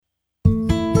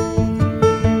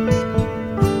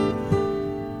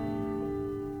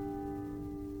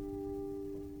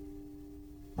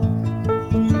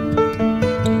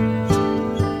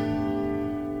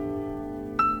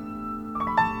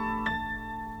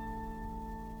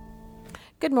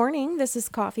Good morning. This is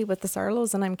Coffee with the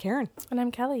Sarlos, and I'm Karen. And I'm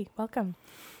Kelly. Welcome.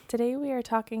 Today we are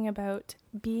talking about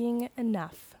being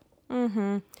enough.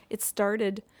 It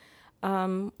started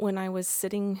when I was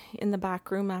sitting in the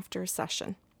back room after a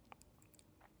session.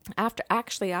 After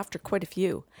quite a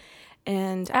few.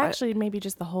 And Actually, maybe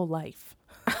just the whole life.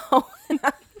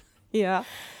 yeah,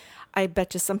 I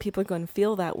bet you some people are going to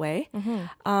feel that way.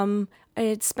 I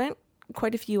had spent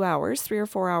quite a few hours, 3 or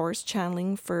 4 hours,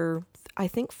 channeling for, I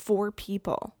think, 4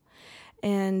 people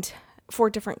and 4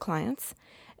 different clients.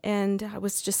 And I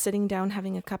was just sitting down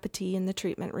having a cup of tea in the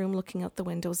treatment room, looking out the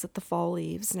windows at the fall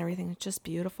leaves and everything. It's just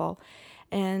beautiful.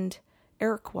 And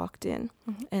Eric walked in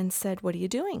and said, "What are you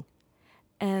doing?"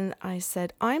 And I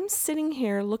said, "I'm sitting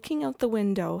here looking out the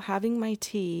window, having my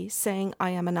tea, saying, I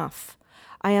am enough.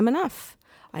 I am enough.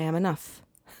 I am enough."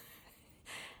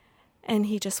 And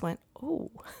he just went,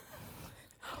 "Oh,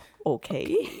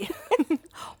 okay.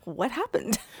 What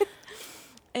happened?"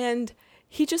 And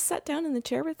he just sat down in the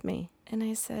chair with me. And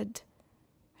I said,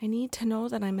 "I need to know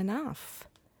that I'm enough."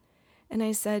 And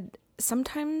I said,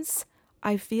 "Sometimes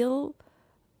I feel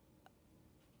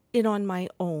it on my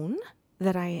own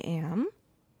that I am.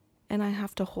 And I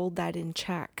have to hold that in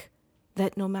check,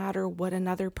 that no matter what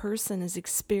another person is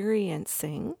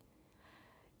experiencing,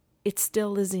 it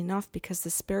still is enough because the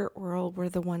spirit world were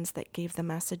the ones that gave the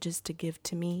messages to give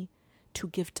to me, to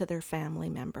give to their family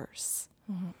members."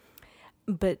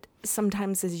 But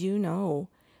sometimes, as you know,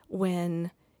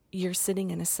 when you're sitting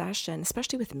in a session,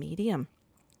 especially with medium,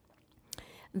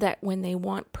 that when they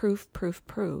want proof,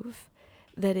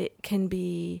 that it can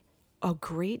be a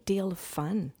great deal of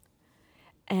fun.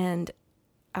 And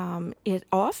it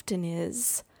often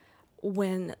is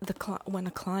when when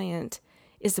a client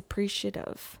is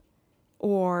appreciative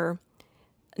or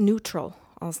neutral,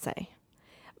 I'll say.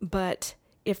 But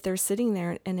if they're sitting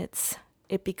there and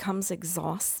it becomes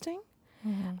exhausting,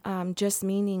 just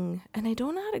meaning, and I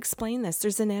don't know how to explain this.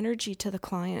 There's an energy to the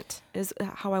client is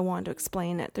how I want to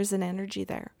explain it. There's an energy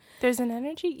there. There's an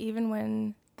energy even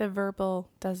when the verbal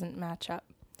doesn't match up.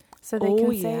 So they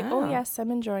can say, "Oh, yes,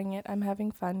 I'm enjoying it. I'm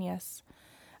having fun, yes."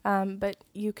 But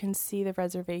you can see the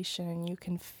reservation and you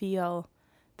can feel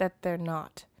that they're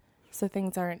not. So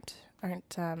things aren't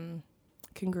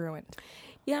congruent.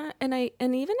 Yeah, and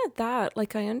even at that,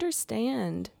 like, I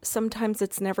understand sometimes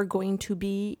it's never going to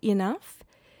be enough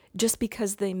just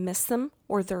because they miss them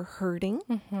or they're hurting.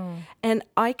 And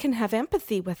I can have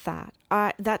empathy with that.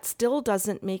 That still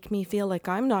doesn't make me feel like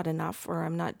I'm not enough or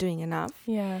I'm not doing enough.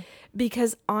 Yeah.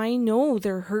 Because I know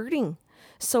they're hurting.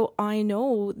 So I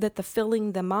know that the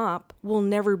filling them up will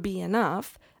never be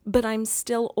enough, but I'm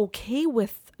still okay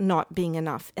with not being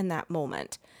enough in that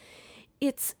moment.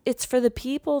 It's for the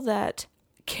people that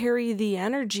carry the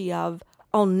energy of,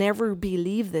 "I'll never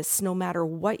believe this no matter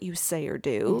what you say or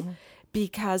do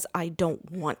because I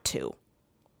don't want to."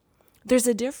 There's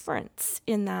a difference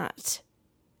in that,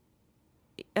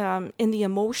 in the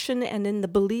emotion and in the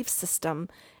belief system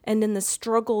and in the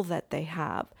struggle that they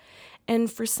have. And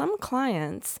for some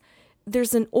clients,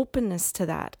 there's an openness to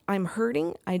that. I'm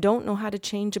hurting. I don't know how to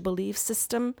change a belief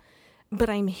system, but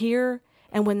I'm here.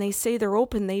 And when they say they're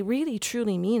open, they really,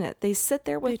 truly mean it. They sit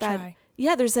there with that. Try.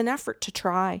 Yeah, there's an effort to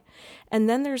try. And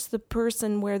then there's the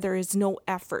person where there is no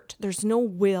effort. There's no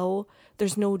will.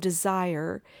 There's no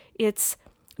desire. It's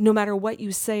no matter what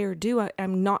you say or do,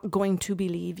 I'm not going to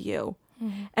believe you.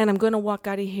 And I'm going to walk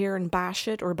out of here and bash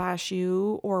it or bash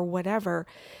you or whatever.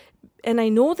 And I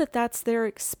know that that's their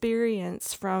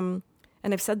experience from,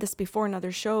 and I've said this before in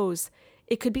other shows,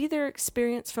 it could be their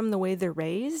experience from the way they're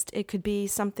raised. It could be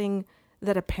something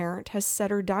that a parent has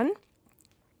said or done.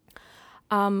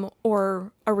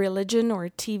 Or a religion or a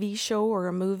TV show or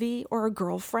a movie or a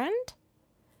girlfriend,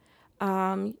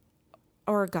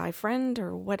 or a guy friend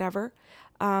or whatever,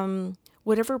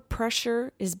 whatever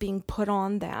pressure is being put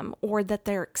on them or that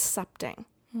they're accepting.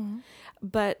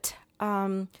 But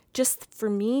just for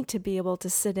me to be able to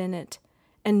sit in it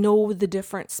and know the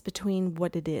difference between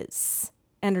what it is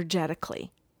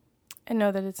energetically. And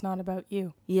know that it's not about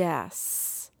you.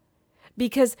 Yes.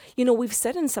 Because, we've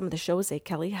said in some of the shows,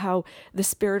 Kelly, how the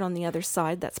spirit on the other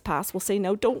side that's past will say,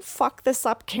 "No, don't fuck this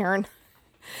up, Karen.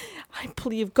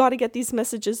 You've got to get these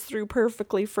messages through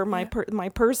perfectly for my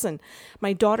person.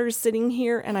 My daughter's sitting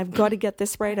here and I've got to get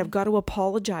this right. I've got to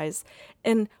apologize."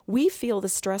 And we feel the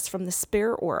stress from the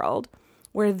spirit world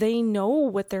where they know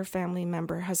what their family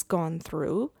member has gone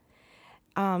through,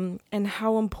 and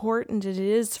how important it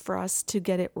is for us to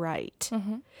get it right.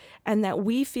 And that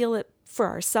we feel it for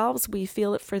ourselves, we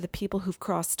feel it for the people who've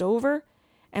crossed over,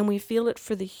 and we feel it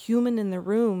for the human in the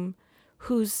room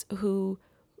who is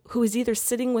either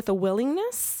sitting with a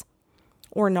willingness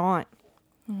or not.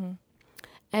 Mm-hmm.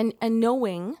 And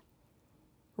knowing,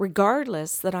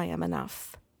 regardless, that I am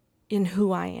enough in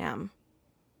who I am.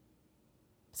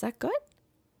 Is that good?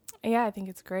 Yeah, I think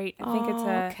it's great. I think it's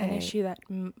an issue that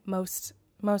most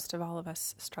of all of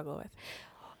us struggle with.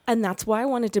 And that's why I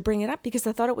wanted to bring it up, because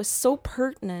I thought it was so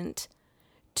pertinent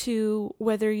to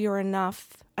whether you're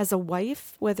enough as a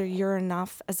wife, whether you're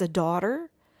enough as a daughter,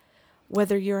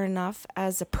 whether you're enough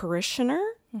as a parishioner.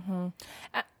 Mm-hmm.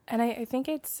 And I think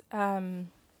it's,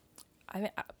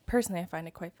 personally, I find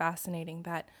it quite fascinating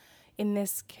that in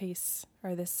this case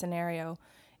or this scenario,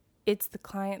 it's the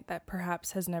client that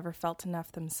perhaps has never felt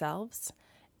enough themselves,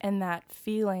 and that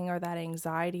feeling or that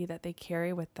anxiety that they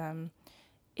carry with them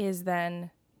is then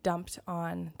dumped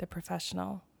on the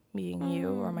professional, being you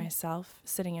or myself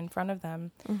sitting in front of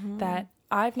them, that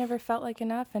I've never felt like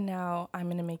enough, and now I'm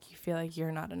going to make you feel like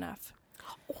you're not enough.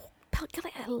 Oh,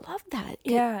 I love that.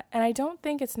 Yeah, and I don't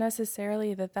think it's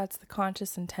necessarily that that's the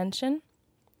conscious intention,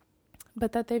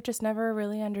 but that they've just never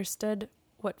really understood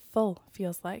what full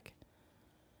feels like.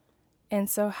 And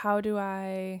so how do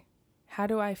I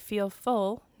feel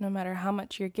full no matter how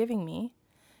much you're giving me?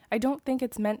 I don't think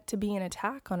it's meant to be an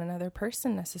attack on another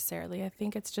person necessarily. I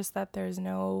think it's just that there's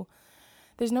no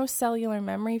cellular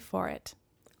memory for it.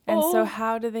 And so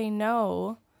how do they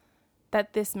know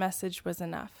that this message was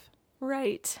enough?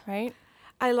 Right. Right?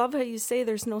 I love how you say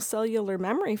there's no cellular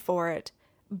memory for it.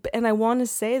 And I want to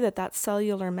say that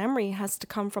cellular memory has to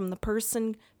come from the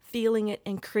person feeling it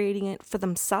and creating it for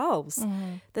themselves.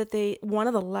 Mm-hmm. That one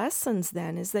of the lessons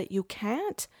then is that you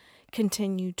can't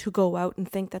continue to go out and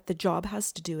think that the job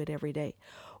has to do it every day,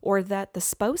 or that the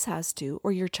spouse has to,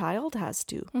 or your child has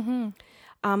to,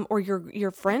 or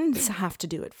your friends have to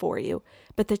do it for you,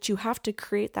 but that you have to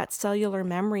create that cellular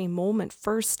memory moment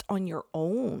first on your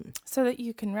own. So that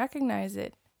you can recognize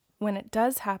it when it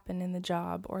does happen in the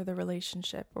job or the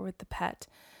relationship or with the pet.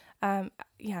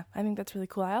 Yeah, I think that's really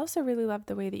cool. I also really love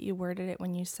the way that you worded it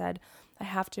when you said, I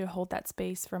have to hold that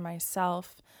space for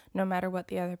myself no matter what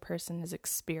the other person is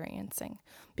experiencing.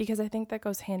 Because I think that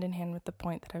goes hand in hand with the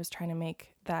point that I was trying to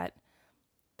make, that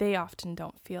they often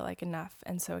don't feel like enough,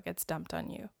 and so it gets dumped on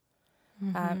you.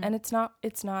 Mm-hmm. And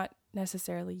it's not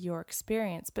necessarily your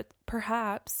experience, but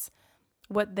perhaps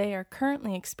what they are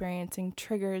currently experiencing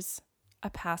triggers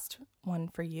a past one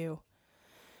for you,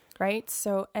 right?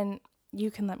 So, and you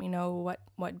can let me know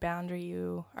what boundary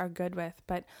you are good with,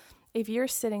 but if you're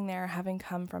sitting there having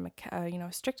come from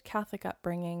a strict Catholic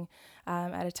upbringing,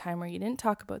 at a time where you didn't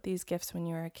talk about these gifts when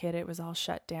you were a kid, it was all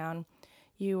shut down.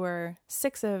 You were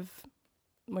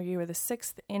the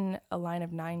sixth in a line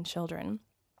of 9 children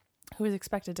who was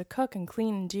expected to cook and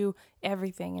clean and do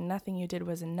everything, and nothing you did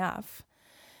was enough.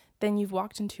 Then you've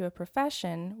walked into a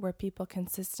profession where people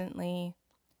consistently,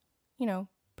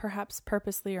 perhaps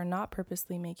purposely or not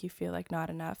purposely, make you feel like not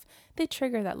enough. They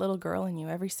trigger that little girl in you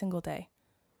every single day.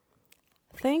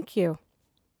 Thank you.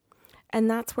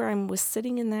 And that's where I was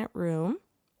sitting in that room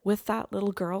with that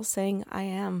little girl saying, I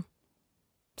am.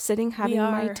 Sitting, having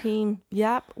my team.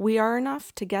 Yep, we are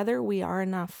enough. Together, we are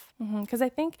enough. Because I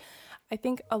think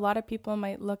a lot of people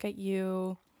might look at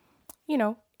you,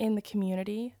 in the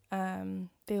community.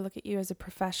 They look at you as a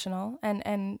professional,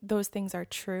 and those things are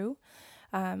true.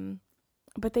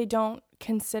 But they don't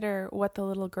consider what the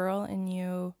little girl in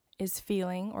you is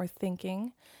feeling or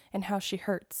thinking and how she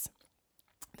hurts.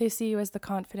 They see you as the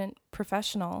confident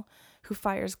professional who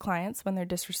fires clients when they're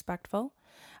disrespectful,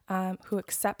 who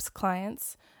accepts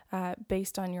clients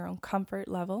based on your own comfort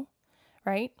level,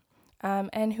 right?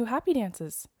 And who happy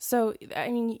dances. So,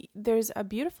 there's a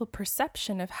beautiful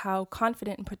perception of how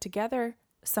confident and put together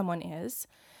someone is,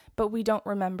 but we don't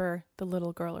remember the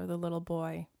little girl or the little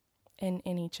boy in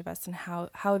each of us, and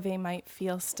how they might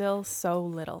feel still so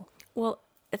little. Well,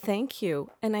 thank you.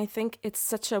 And I think it's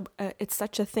such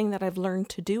a thing that I've learned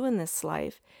to do in this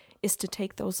life, is to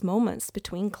take those moments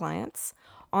between clients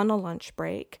on a lunch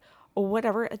break or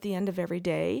whatever at the end of every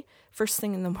day, first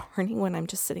thing in the morning when I'm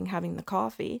just sitting having the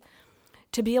coffee,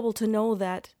 to be able to know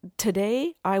that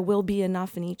today I will be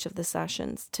enough in each of the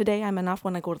sessions. Today I'm enough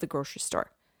when I go to the grocery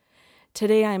store.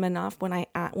 Today I'm enough when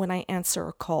I answer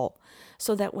a call,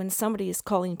 so that when somebody is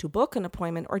calling to book an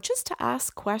appointment or just to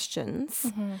ask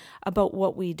questions about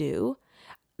what we do,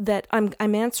 that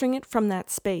I'm answering it from that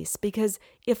space. Because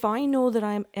if I know that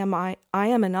I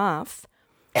am enough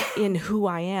in who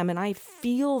I am, and I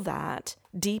feel that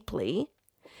deeply,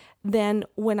 then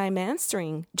when I'm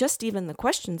answering just even the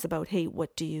questions about, hey,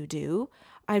 what do you do?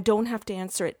 I don't have to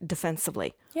answer it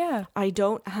defensively. Yeah. I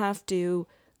don't have to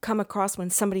come across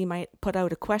when somebody might put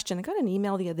out a question. I got an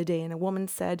email the other day and a woman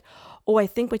said, oh, I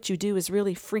think what you do is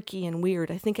really freaky and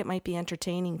weird. I think it might be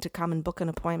entertaining to come and book an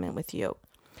appointment with you.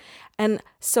 And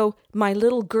so my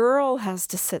little girl has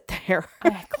to sit there.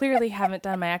 I clearly haven't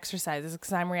done my exercises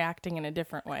because I'm reacting in a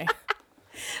different way.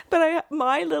 But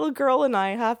my little girl and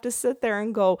I have to sit there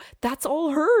and go, that's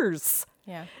all hers.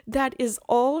 Yeah. That is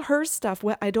all her stuff.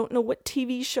 I don't know what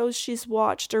TV shows she's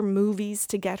watched or movies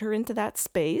to get her into that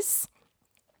space.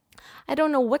 I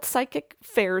don't know what psychic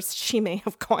fairs she may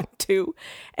have gone to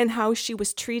and how she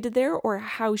was treated there or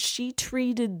how she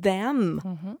treated them.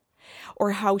 Mm-hmm.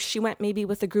 Or how she went maybe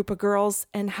with a group of girls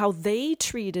and how they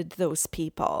treated those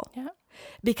people. Yeah.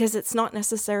 Because it's not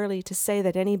necessarily to say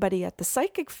that anybody at the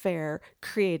psychic fair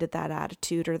created that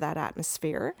attitude or that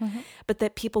atmosphere, but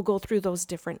that people go through those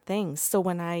different things. So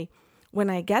when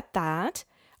I get that,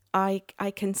 I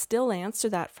can still answer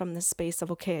that from the space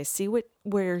of, okay, I see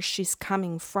where she's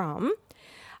coming from.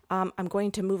 I'm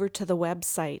going to move her to the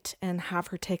website and have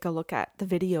her take a look at the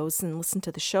videos and listen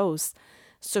to the shows.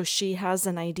 So she has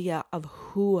an idea of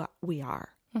who we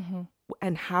are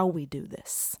and how we do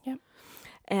this. Yep.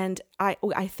 And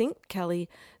I think, Kelly,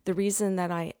 the reason that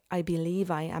I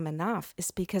believe I am enough is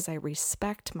because I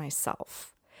respect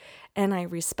myself and I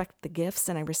respect the gifts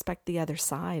and I respect the other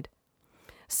side.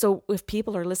 So if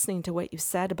people are listening to what you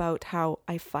said about how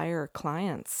I fire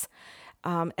clients,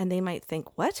 and they might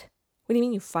think, what? What do you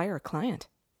mean you fire a client?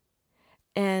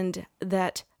 And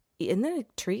that in the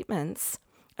treatments,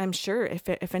 I'm sure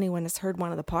if anyone has heard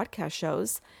one of the podcast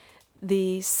shows,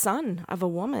 the son of a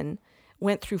woman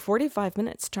went through 45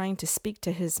 minutes trying to speak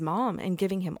to his mom and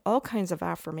giving him all kinds of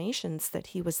affirmations that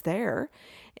he was there,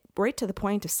 right to the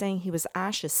point of saying he was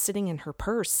ashes sitting in her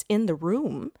purse in the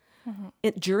room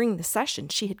during the session.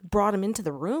 She had brought him into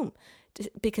the room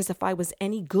because if I was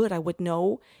any good, I would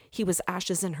know he was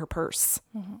ashes in her purse,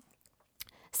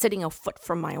 sitting a foot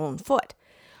from my own foot.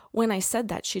 When I said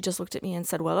that, she just looked at me and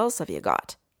said, what else have you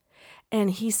got? And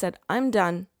he said, I'm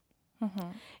done.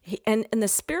 And the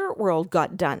spirit world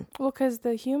got done. Well, because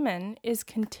the human is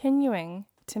continuing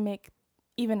to make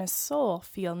even a soul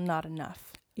feel not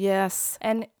enough. Yes.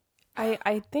 And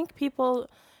I think people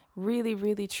really,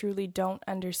 really, truly don't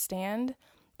understand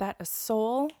that a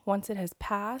soul, once it has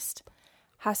passed,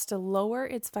 has to lower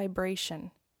its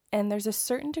vibration. And there's a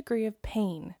certain degree of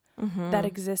pain that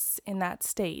exists in that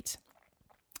state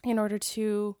in order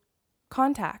to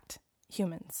contact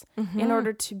humans, in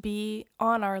order to be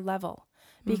on our level,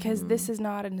 because this is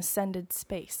not an ascended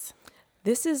space.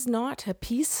 This is not a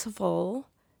peaceful,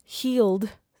 healed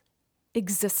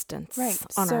existence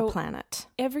on our planet.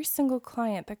 Every single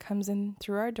client that comes in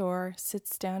through our door,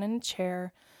 sits down in a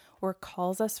chair, or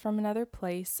calls us from another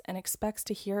place and expects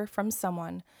to hear from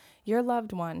someone, your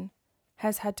loved one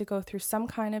has had to go through some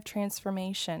kind of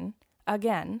transformation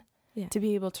again to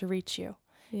be able to reach you.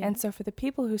 Yeah. And so for the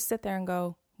people who sit there and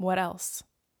go, what else?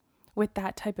 With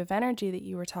that type of energy that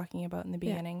you were talking about in the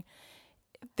beginning,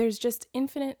 there's just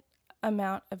infinite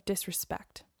amount of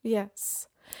disrespect. Yes.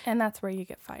 And that's where you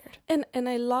get fired. And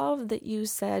I love that you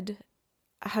said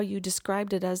how you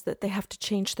described it as that they have to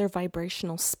change their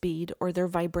vibrational speed or their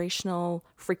vibrational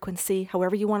frequency,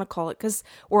 however you want to call it, because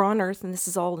we're on Earth and this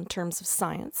is all in terms of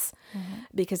science,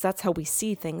 because that's how we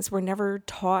see things. We're never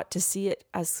taught to see it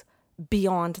as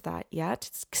beyond that yet.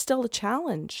 It's still a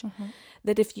challenge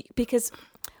that because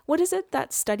what is it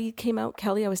that study came out,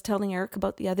 Kelly, I was telling Eric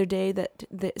about the other day that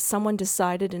someone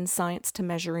decided in science to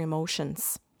measure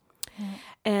emotions.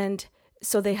 And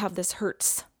so they have this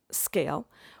Hertz scale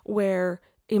where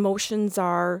emotions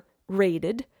are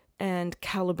rated and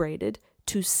calibrated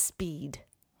to speed.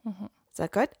 Is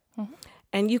that good?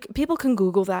 And people can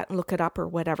Google that and look it up or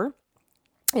whatever.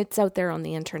 It's out there on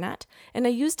the internet. And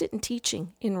I used it in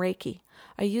teaching in Reiki.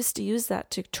 I used to use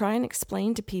that to try and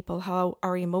explain to people how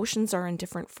our emotions are in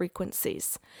different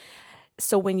frequencies.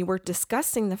 So when you were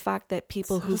discussing the fact that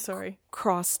people who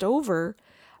crossed over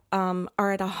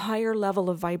are at a higher level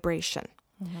of vibration.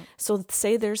 So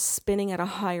say they're spinning at a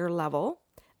higher level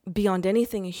beyond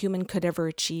anything a human could ever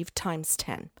achieve times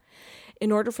 10.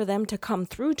 In order for them to come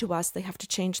through to us, they have to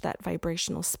change that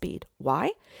vibrational speed.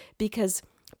 Why? Because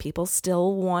people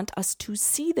still want us to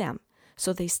see them.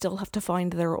 So they still have to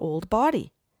find their old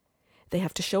body. They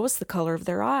have to show us the color of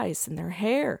their eyes and their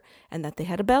hair and that they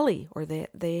had a belly or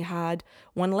they had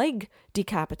one leg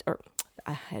decapitated or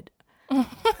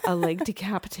a leg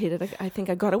decapitated. I think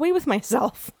I got away with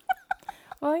myself.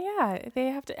 Well, yeah, they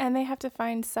have to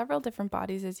find several different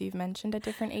bodies, as you've mentioned, at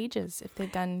different ages if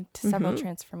they've done several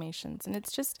transformations. And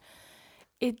it's just,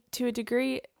 to a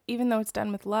degree, even though it's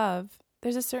done with love,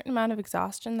 there's a certain amount of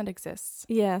exhaustion that exists.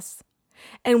 Yes.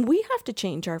 And we have to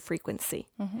change our frequency.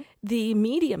 The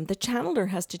medium, the channeler,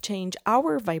 has to change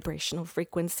our vibrational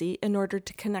frequency in order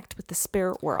to connect with the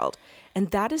spirit world.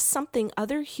 And that is something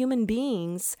other human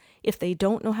beings, if they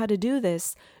don't know how to do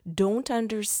this, don't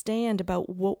understand about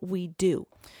what we do.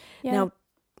 Yeah. Now,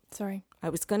 sorry. I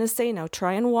was going to say, now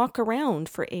try and walk around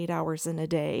for 8 hours in a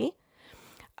day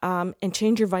and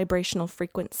change your vibrational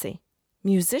frequency.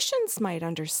 Musicians might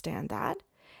understand that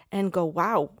and go,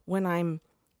 wow, when I'm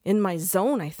in my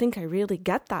zone, I think I really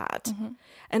get that.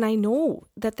 And I know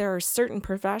that there are certain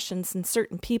professions and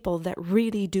certain people that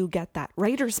really do get that.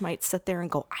 Writers might sit there and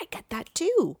go, I get that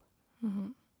too.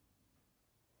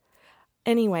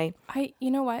 Anyway.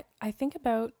 You know what? I think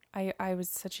about, I was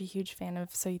such a huge fan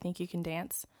of So You Think You Can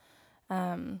Dance.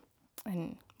 And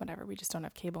whatever, we just don't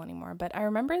have cable anymore. But I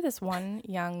remember this one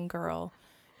young girl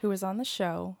who was on the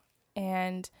show,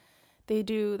 and they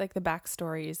do like the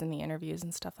backstories and the interviews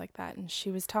and stuff like that. And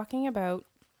she was talking about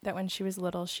that when she was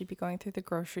little, she'd be going through the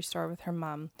grocery store with her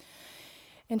mom,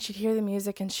 and she'd hear the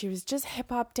music, and she was just hip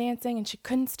hop dancing, and she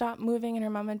couldn't stop moving. And her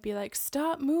mom would be like,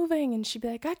 stop moving. And she'd be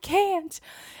like, I can't.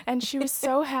 And she was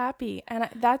so happy. And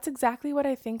that's exactly what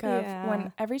I think of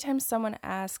when every time someone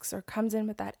asks or comes in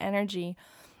with that energy,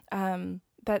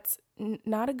 that's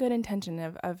not a good intention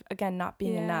of again, not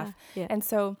being enough. Yeah. And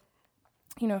so,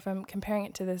 you know, if I'm comparing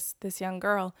it to this young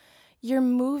girl, you're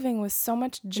moving with so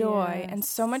much joy and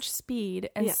so much speed,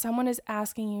 and someone is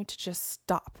asking you to just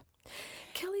stop.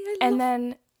 Kelly, I love. And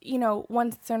then, you know,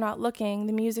 once they're not looking,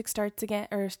 the music starts again,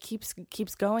 or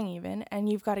keeps going even, and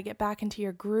you've got to get back into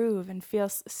your groove and feel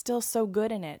still so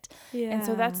good in it. And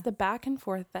so that's the back and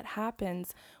forth that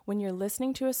happens when you're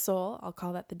listening to a soul. I'll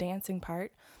call that the dancing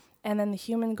part. And then the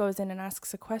human goes in and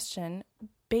asks a question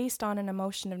based on an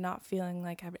emotion of not feeling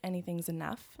like anything's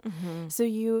enough. So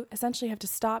you essentially have to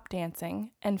stop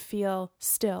dancing and feel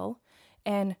still,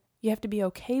 and you have to be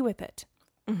okay with it.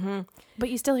 But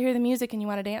you still hear the music and you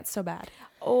want to dance so bad.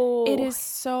 Oh, it is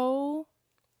so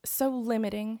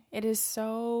limiting. It is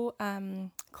so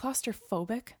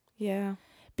claustrophobic. Yeah.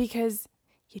 Because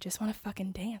you just want to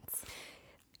fucking dance.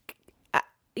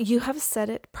 You have said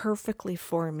it perfectly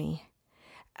for me,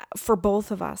 for both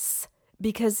of us,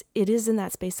 because it is in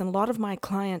that space. And a lot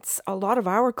of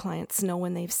our clients know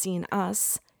when they've seen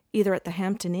us, either at the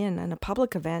Hampton Inn in a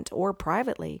public event or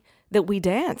privately, that we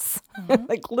dance.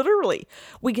 Like literally,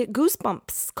 we get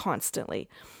goosebumps constantly,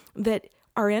 that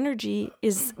our energy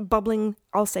is bubbling,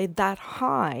 I'll say, that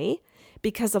high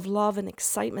because of love and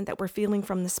excitement that we're feeling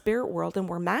from the spirit world, and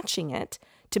we're matching it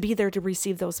to be there to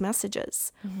receive those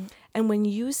messages. And when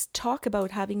you talk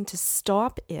about having to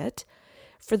stop it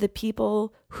for the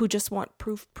people who just want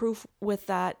proof with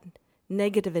that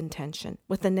negative intention,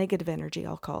 with the negative energy,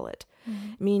 I'll call it,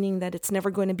 meaning that it's never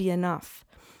going to be enough,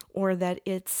 or that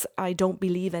it's, I don't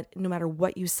believe it no matter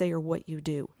what you say or what you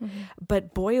do.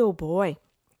 But boy, oh boy,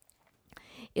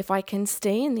 if I can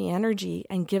stay in the energy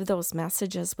and give those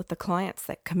messages with the clients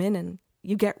that come in and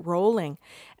you get rolling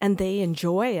and they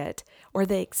enjoy it or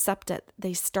they accept it,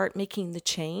 they start making the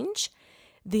change,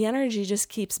 the energy just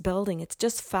keeps building. It's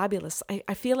just fabulous.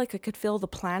 I feel like I could fill the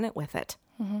planet with it.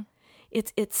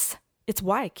 It's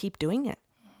why I keep doing it.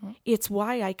 It's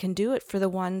why I can do it for the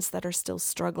ones that are still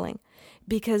struggling,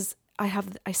 because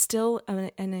I still am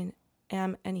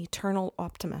an eternal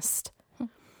optimist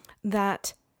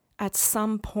that at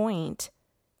some point,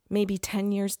 maybe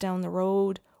 10 years down the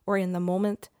road, or in the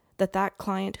moment that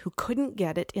client who couldn't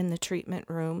get it in the treatment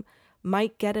room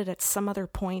might get it at some other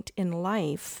point in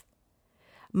life,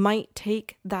 might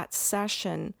take that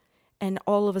session, and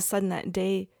all of a sudden that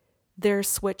day, their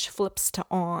switch flips to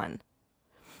on.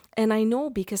 And I know,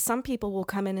 because some people will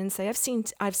come in and say,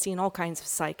 I've seen all kinds of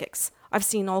psychics. I've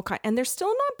seen and they're still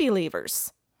not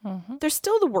believers. They're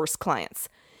still the worst clients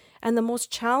and the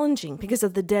most challenging because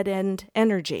of the dead end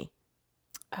energy.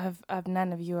 Of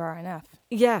none of you are enough.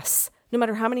 Yes. No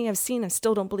matter how many I've seen, I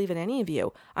still don't believe in any of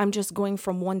you. I'm just going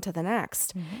from one to the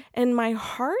next. And my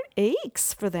heart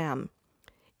aches for them.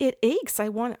 It aches.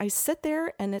 I sit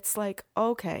there and it's like,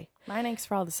 okay. Mine aches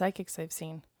for all the psychics I've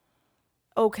seen.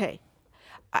 Okay.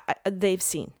 They've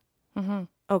seen.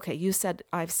 Okay, you said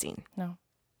I've seen. No.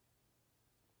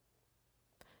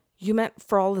 You meant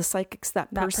for all the psychics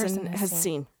that person has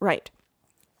seen. Right.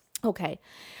 Okay.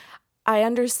 I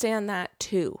understand that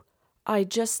too. I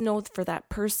just know for that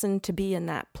person to be in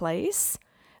that place,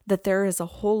 that there is a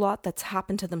whole lot that's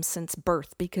happened to them since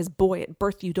birth, because boy, at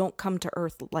birth, you don't come to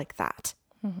earth like that.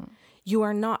 You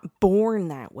are not born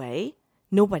that way.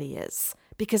 Nobody is,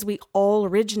 because we all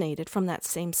originated from that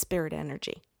same spirit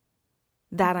energy.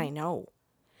 That I know.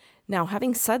 Now,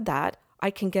 having said that, I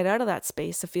can get out of that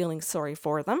space of feeling sorry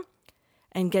for them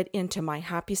and get into my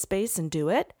happy space and do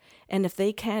it. And if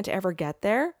they can't ever get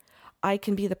there, I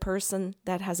can be the person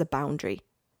that has a boundary,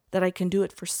 that I can do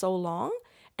it for so long.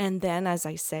 And then, as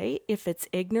I say, if it's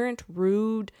ignorant,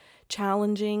 rude,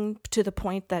 challenging to the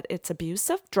point that it's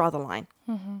abusive, draw the line.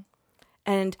 Mm-hmm.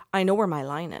 And I know where my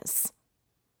line is,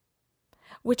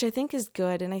 which I think is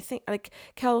good. And I think, like,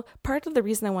 Kel, part of the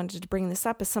reason I wanted to bring this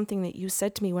up is something that you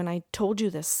said to me when I told you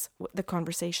this, the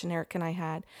conversation Eric and I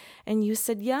had. And you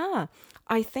said, yeah,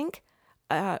 I think,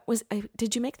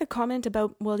 did you make the comment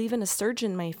about, well, even a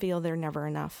surgeon may feel they're never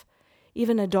enough.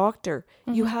 Even a doctor,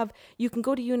 mm-hmm. you can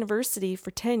go to university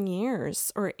for 10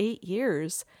 years or 8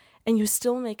 years and you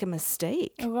still make a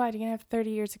mistake. Oh God, you can have 30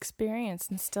 years experience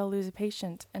and still lose a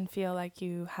patient and feel like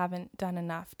you haven't done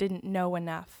enough, didn't know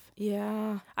enough.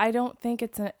 Yeah. I don't think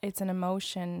it's an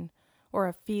emotion or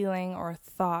a feeling or a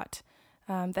thought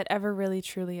that ever really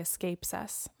truly escapes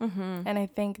us. Mm-hmm. And I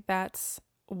think that's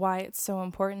why it's so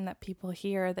important that people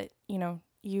hear that,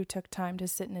 you took time to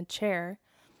sit in a chair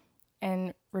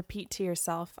and repeat to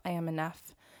yourself, I am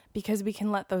enough, because we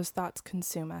can let those thoughts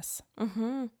consume us.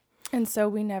 Mm-hmm. And so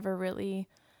we never really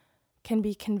can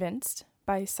be convinced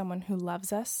by someone who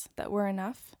loves us that we're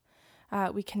enough.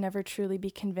 We can never truly be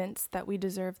convinced that we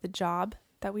deserve the job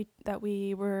that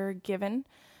we were given,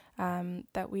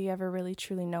 that we ever really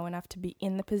truly know enough to be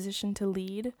in the position to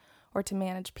lead or to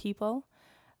manage people,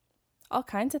 all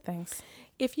kinds of things.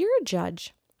 If you're a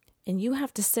judge and you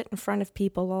have to sit in front of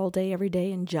people all day, every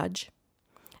day and judge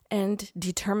and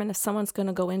determine if someone's going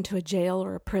to go into a jail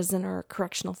or a prison or a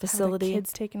correctional facility. Have the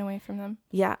kids taken away from them.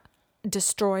 Yeah.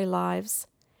 Destroy lives.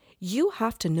 You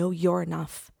have to know you're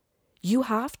enough. You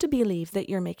have to believe that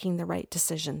you're making the right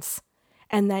decisions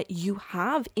and that you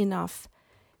have enough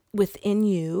within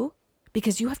you,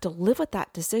 because you have to live with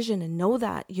that decision and know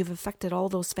that you've affected all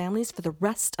those families for the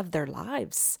rest of their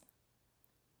lives.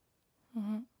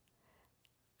 Mm-hmm.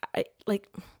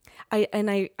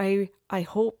 I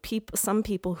hope some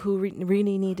people who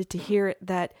really needed to hear it,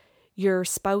 that your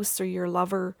spouse or your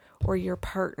lover or your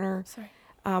partner,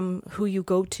 who you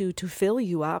go to fill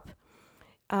you up,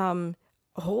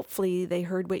 hopefully they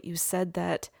heard what you said,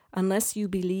 that unless you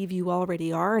believe you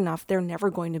already are enough, they're never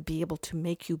going to be able to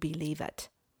make you believe it.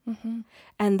 Mm-hmm.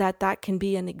 And that can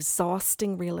be an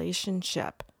exhausting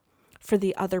relationship for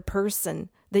the other person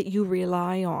that you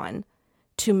rely on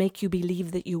to make you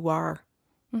believe that you are.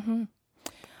 Mm-hmm.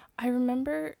 I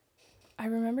remember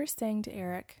saying to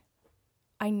Eric,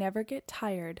 I never get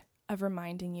tired of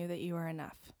reminding you that you are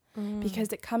enough,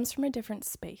 because it comes from a different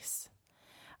space.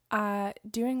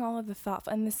 Doing all of the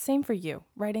thoughtful, and the same for you,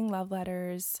 writing love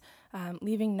letters,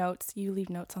 leaving notes. You leave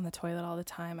notes on the toilet all the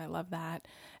time. I love that.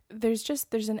 There's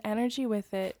an energy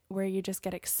with it where you just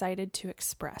get excited to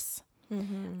express.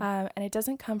 Mm-hmm. And it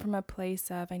doesn't come from a place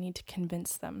of, I need to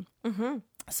convince them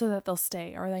so that they'll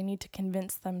stay, or I need to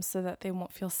convince them so that they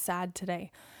won't feel sad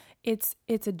today. It's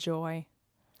a joy.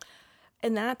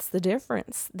 And that's the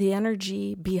difference. The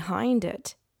energy behind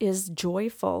it is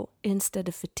joyful instead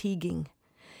of fatiguing.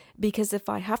 Because if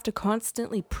I have to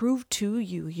constantly prove to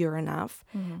you you're enough,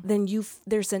 then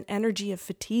there's an energy of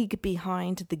fatigue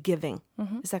behind the giving.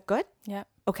 Mm-hmm. Is that good? Yeah.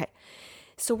 Okay.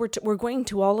 So we're going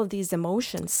to all of these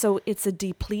emotions. So it's a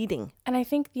depleting. And I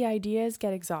think the ideas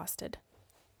get exhausted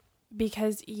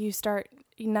because you start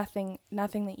nothing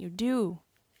that you do,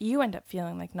 you end up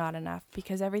feeling like not enough,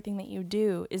 because everything that you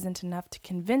do isn't enough to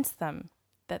convince them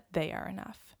that they are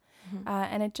enough. Mm-hmm.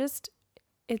 And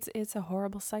it's a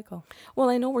horrible cycle. Well,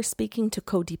 I know we're speaking to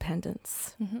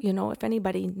codependents. Mm-hmm. If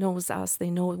anybody knows us,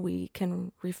 they know we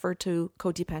can refer to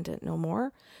Codependent No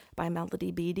More by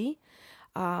Melody Beattie.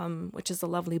 Which is a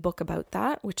lovely book about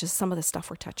that, which is some of the stuff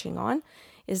we're touching on,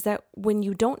 is that when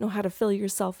you don't know how to fill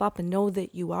yourself up and know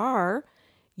that you are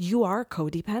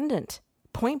codependent,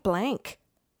 point blank.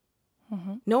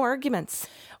 Mm-hmm. No arguments.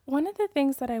 One of the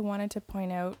things that I wanted to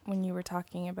point out when you were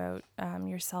talking about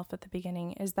yourself at the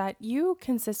beginning is that you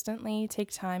consistently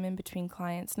take time in between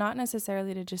clients, not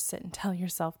necessarily to just sit and tell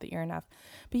yourself that you're enough,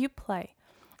 but you play.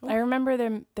 I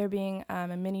remember there being a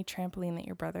mini trampoline that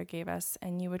your brother gave us,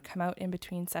 and you would come out in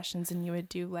between sessions and you would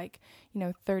do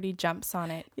 30 jumps on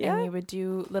it, and you would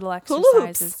do little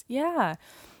exercises. Yeah.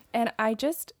 And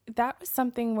that was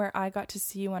something where I got to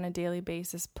see you on a daily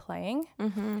basis playing.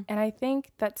 Mm-hmm. And I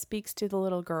think that speaks to the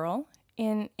little girl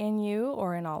in you,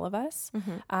 or in all of us,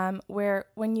 where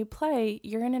when you play,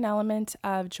 you're in an element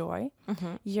of joy.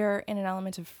 Mm-hmm. You're in an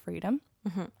element of freedom.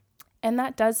 Mm-hmm. And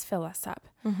that does fill us up.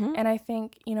 And I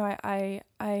think, you know,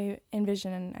 I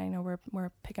envision, and I know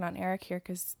we're picking on Eric here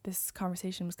because this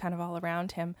conversation was kind of all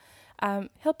around him.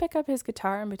 He'll pick up his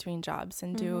guitar in between jobs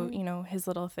and do, you know, his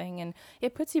little thing. And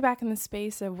it puts you back in the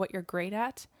space of what you're great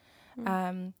at,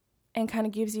 and kind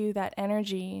of gives you that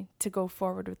energy to go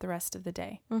forward with the rest of the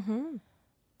day.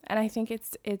 And I think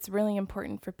it's really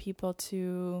important for people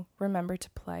to remember to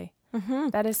play.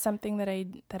 That is something that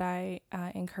I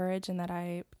encourage, and that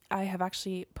I have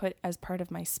actually put as part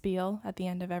of my spiel at the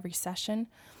end of every session.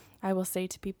 I will say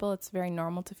to people, it's very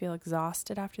normal to feel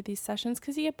exhausted after these sessions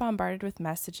because you get bombarded with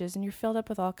messages and you're filled up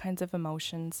with all kinds of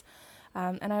emotions.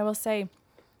 And I will say,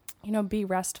 you know, be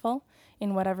restful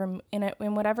in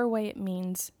whatever way it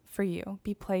means for you.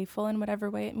 Be playful in whatever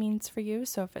way it means for you.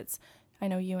 So if it's, I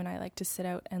know you and I like to sit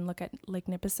out and look at Lake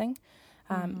Nipissing.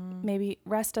 Maybe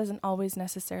rest doesn't always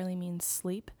necessarily mean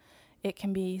sleep. It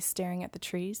can be staring at the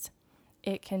trees.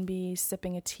 It can be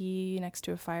sipping a tea next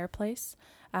to a fireplace.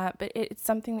 But it's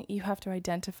something that you have to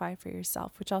identify for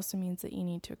yourself, which also means that you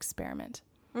need to experiment.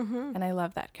 And I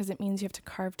love that because it means you have to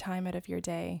carve time out of your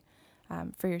day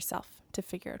for yourself to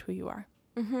figure out who you are.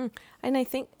 And I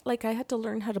think, like, I had to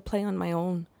learn how to play on my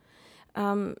own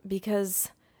because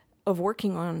of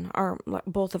working on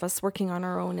both of us working on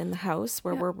our own in the house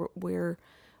where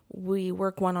we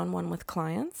work one-on-one with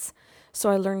clients.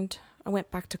 So I went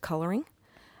back to coloring.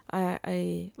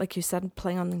 I like you said,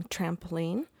 playing on the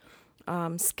trampoline,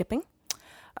 skipping.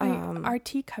 Our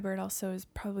tea cupboard also is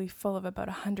probably full of about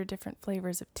 100 different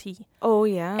flavors of tea. Oh,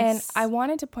 yes. And I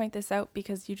wanted to point this out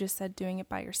because you just said doing it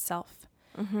by yourself.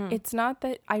 It's not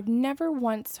that I've never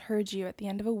once heard you at the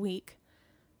end of a week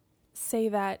say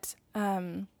that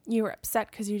you were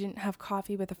upset because you didn't have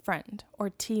coffee with a friend or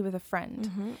tea with a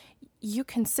friend. You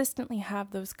consistently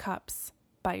have those cups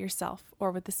by yourself or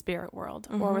with the spirit world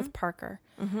or with Parker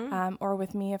or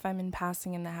with me if I'm in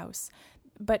passing in the house.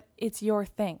 But it's your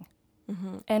thing.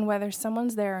 And whether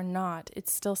someone's there or not,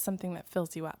 it's still something that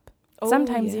fills you up.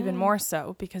 Sometimes even more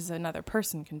so because another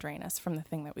person can drain us from the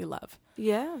thing that we love.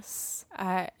 Yes.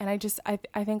 And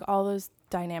I think all those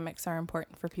dynamics are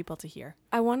important for people to hear.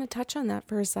 I want to touch on that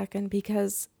for a second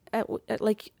because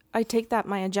I take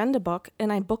my agenda book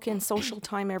and I book in social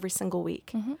time every single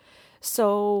week.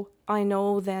 So I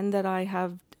know then that I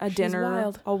have a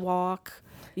dinner, a walk.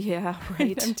 Yeah,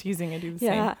 right. I'm teasing. I do the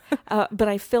same. But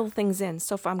I fill things in.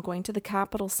 So if I'm going to the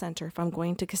Capitol Center, if I'm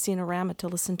going to Casino-Rama to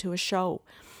listen to a show,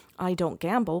 I don't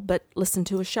gamble, but listen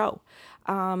to a show.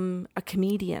 A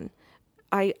comedian.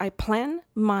 I plan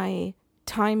my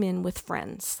time in with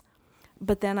friends.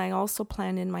 But then I also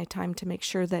plan in my time to make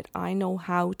sure that I know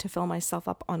how to fill myself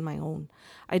up on my own.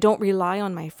 I don't rely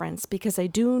on my friends because I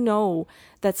do know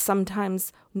that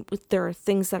sometimes there are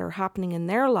things that are happening in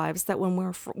their lives that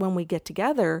when we get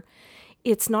together,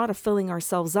 it's not a filling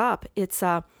ourselves up. It's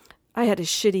I had a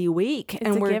shitty week,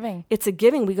 giving. It's a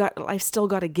giving. I've still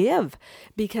got to give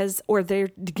or they're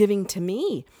giving to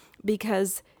me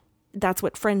because that's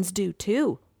what friends do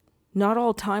too. Not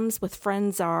all times with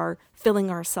friends are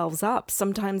filling ourselves up.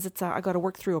 Sometimes it's I got to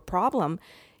work through a problem.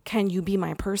 Can you be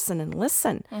my person and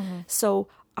listen? So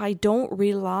I don't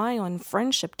rely on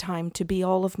friendship time to be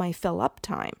all of my fill up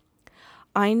time.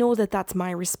 I know that that's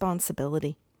my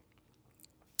responsibility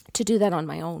to do that on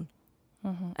my own.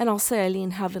 And I'll say I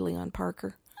lean heavily on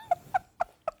Parker.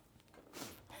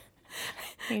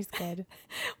 He's good.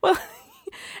 Well,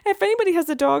 if anybody has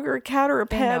a dog or a cat or a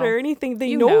pet or anything,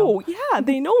 they know. Yeah,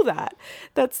 they know that.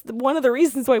 That's one of the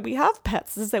reasons why we have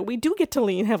pets is that we do get to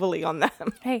lean heavily on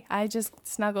them. Hey, I just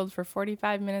snuggled for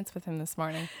 45 minutes with him this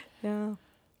morning.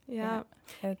 Yeah.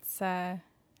 It's and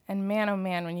man, oh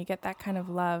man, when you get that kind of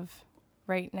love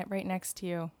right next to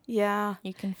you,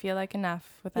 you can feel like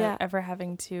enough without ever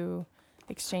having to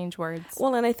exchange words.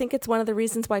 Well, and I think it's one of the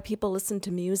reasons why people listen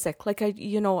to music. Like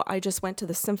I just went to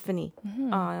the symphony,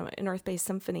 North Bay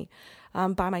Symphony,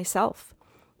 by myself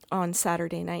on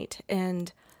Saturday night,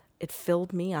 and it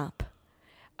filled me up.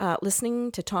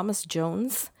 Listening to Thomas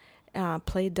Jones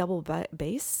play double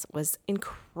bass was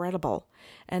incredible,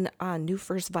 and a new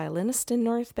first violinist in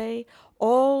North Bay.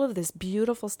 All of this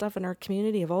beautiful stuff in our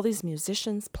community of all these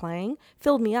musicians playing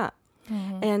filled me up,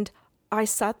 and I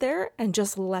sat there and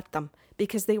just let them.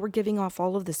 Because they were giving off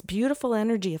all of this beautiful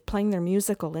energy of playing their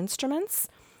musical instruments.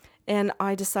 And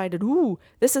I decided,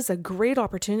 this is a great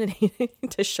opportunity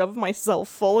to shove myself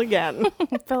full again.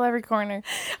 Fill every corner.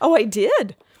 Oh, I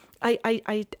did.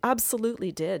 I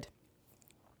absolutely did.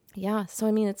 Yeah. So,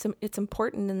 I mean, it's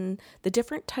important in the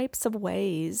different types of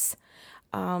ways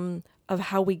of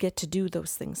how we get to do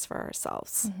those things for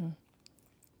ourselves.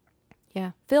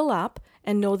 Yeah. Fill up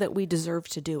and know that we deserve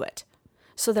to do it.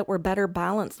 so that we're better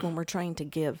balanced when we're trying to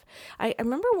give. I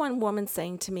remember one woman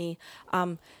saying to me,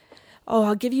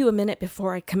 I'll give you a minute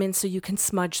before I come in so you can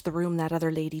smudge the room that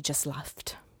other lady just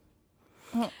left.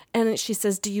 And she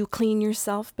says, do you clean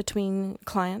yourself between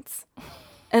clients?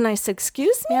 And I said,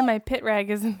 excuse me? Yeah, my pit rag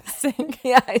is in the sink.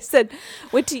 Yeah, I said,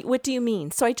 what do you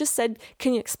mean? So I just said,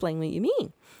 can you explain what you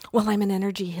mean? Well, I'm an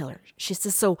energy healer. She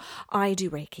says, so I do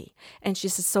Reiki. And she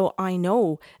says, so I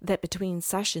know that between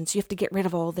sessions, you have to get rid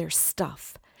of all their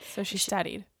stuff. So she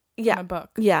studied from a book.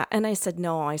 Yeah. And I said,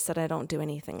 no, I don't do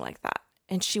anything like that.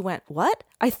 And she went, what?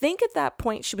 I think at that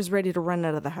point she was ready to run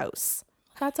out of the house.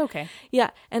 That's okay. Yeah.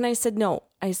 And I said, no.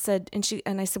 I said,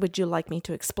 would you like me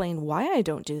to explain why I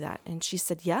don't do that? And she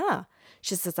said, yeah.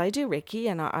 She says, I do Reiki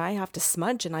and I have to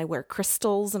smudge and I wear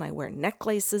crystals and I wear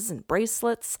necklaces and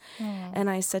bracelets. And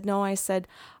I said, no,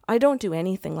 I don't do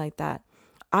anything like that.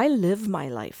 I live my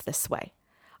life this way.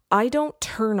 I don't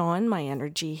turn on my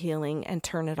energy healing and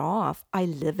turn it off. I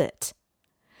live it.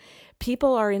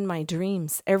 People are in my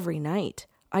dreams every night.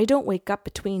 I don't wake up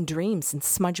between dreams and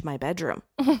smudge my bedroom.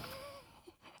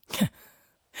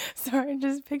 Sorry,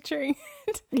 just picturing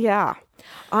it. Yeah.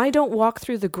 I don't walk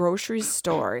through the grocery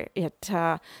store at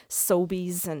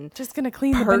Sobeys and just going to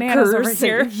clean the bananas over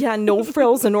here. Yeah, No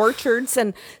Frills and Orchards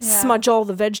and smudge all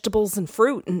the vegetables and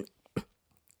fruit and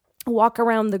walk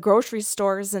around the grocery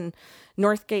stores and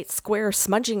Northgate Square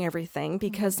smudging everything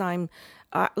because I'm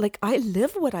I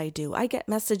live what I do. I get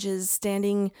messages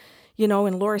standing, in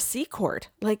Laura Seacourt.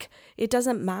 It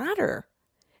doesn't matter.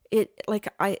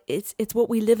 It's what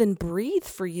we live and breathe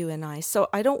for you and I. So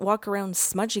I don't walk around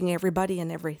smudging everybody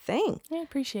and everything. I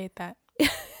appreciate that.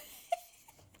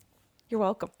 You're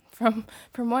welcome. From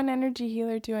one energy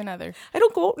healer to another. I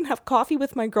don't go out and have coffee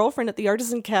with my girlfriend at the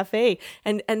Artisan Cafe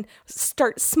and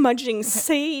start smudging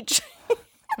sage.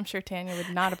 I'm sure Tanya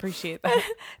would not appreciate that.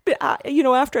 But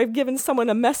after I've given someone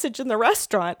a message in the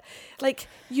restaurant, what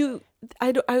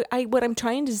I'm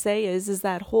trying to say is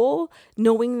that whole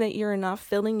knowing that you're enough,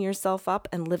 filling yourself up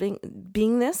and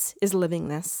being this is living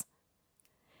this.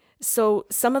 So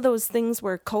some of those things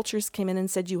where cultures came in and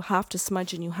said you have to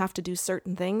smudge and you have to do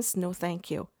certain things, no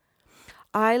thank you.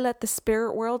 I let the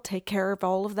spirit world take care of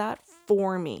all of that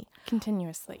for me.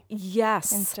 Continuously.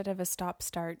 Yes. Instead of a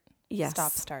stop-start. Yes.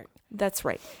 Stop-start. That's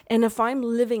right. And if I'm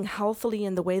living healthily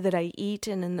in the way that I eat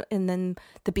and then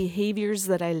the behaviors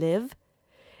that I live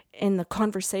and the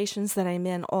conversations that I'm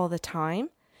in all the time,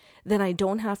 then I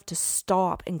don't have to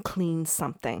stop and clean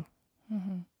something.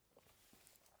 Mm-hmm.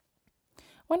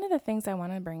 One of the things I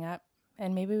want to bring up,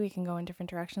 and maybe we can go in different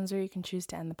directions or you can choose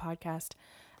to end the podcast,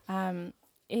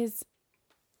 is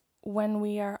when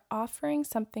we are offering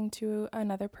something to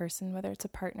another person, whether it's a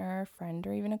partner or a friend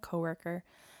or even a coworker,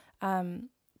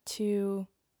 to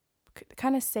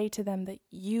kind of say to them that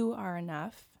you are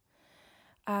enough.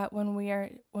 When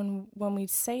we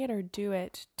say it or do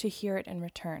it, to hear it in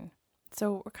return.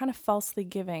 So we're kind of falsely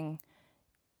giving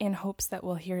in hopes that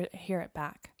we'll hear it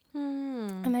back.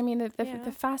 And I mean,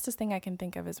 the fastest thing I can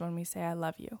think of is when we say, I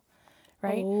love you,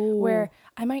 right? Oh. Where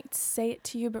I might say it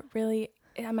to you, but really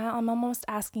I'm almost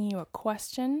asking you a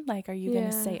question. Like, are you going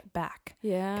to say it back?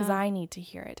 Yeah. Because I need to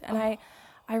hear it. And I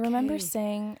remember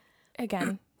saying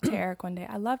again to Eric one day,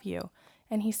 I love you.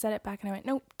 And he said it back and I went,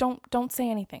 no, don't say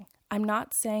anything. I'm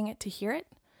not saying it to hear it.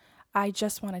 I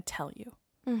just want to tell you.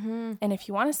 Mm-hmm. And if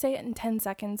you want to say it in 10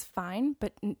 seconds, fine,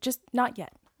 but just not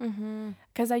yet.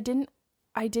 Because I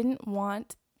didn't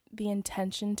want the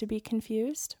intention to be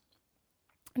confused.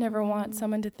 I never want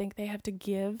someone to think they have to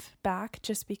give back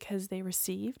just because they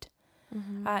received.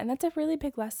 And that's a really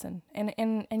big lesson.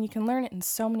 And you can learn it in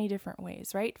so many different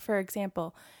ways, right? For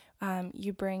example,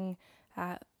 you bring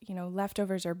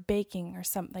leftovers or baking or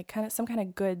some kind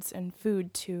of goods and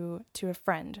food to a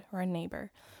friend or a neighbor,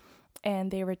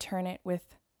 and they return it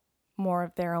with more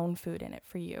of their own food in it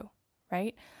for you,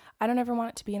 right? I don't ever want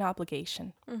it to be an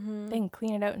obligation. They can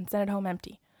clean it out and send it home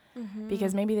empty.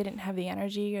 Because maybe they didn't have the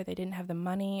energy or they didn't have the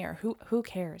money or who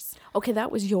cares? Okay, that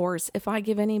was yours. If I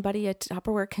give anybody a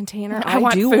Tupperware container, I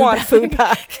want food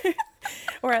back.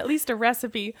 Or at least a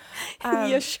recipe.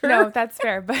 Yeah, sure. No, that's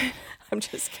fair, but I'm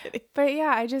just kidding. But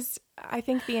yeah, I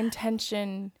think the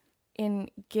intention in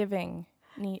giving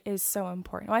is so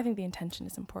important. Well, I think the intention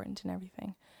is important in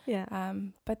everything. Yeah.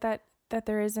 But that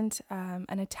there isn't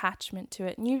an attachment to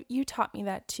it. And you taught me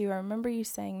that too. I remember you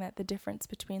saying that the difference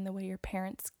between the way your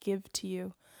parents give to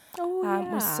you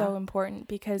was so important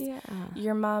because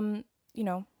your mom,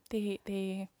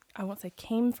 they I won't say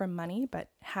came from money, but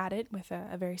had it with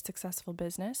a very successful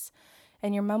business.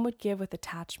 And your mom would give with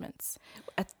attachments.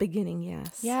 At the beginning,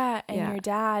 yes. Yeah, and your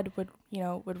dad would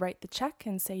write the check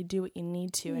and say, do what you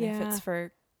need to. And if it's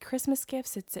for Christmas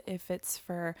gifts, if it's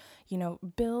for,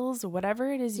 bills,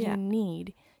 whatever it is you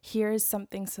need, here's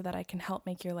something so that I can help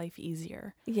make your life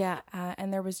easier. Yeah.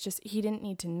 And there was he didn't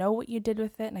need to know what you did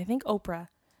with it. And I think Oprah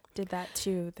did that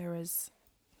too. There was,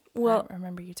 I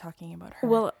remember you talking about her.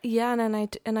 Well, yeah.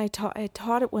 And I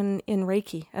taught it when in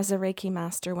Reiki, as a Reiki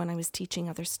master, when I was teaching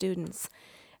other students,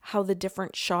 how the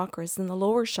different chakras and the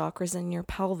lower chakras in your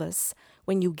pelvis,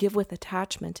 when you give with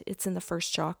attachment, it's in the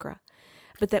first chakra.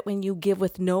 But that when you give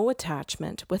with no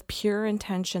attachment, with pure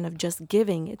intention of just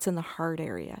giving, it's in the heart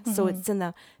area. Mm-hmm. So it's in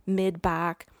the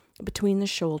mid-back, between the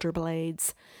shoulder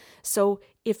blades. So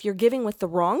if you're giving with the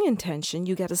wrong intention,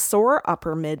 you get a sore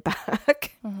upper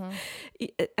mid-back.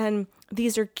 Mm-hmm. And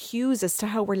these are cues as to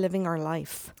how we're living our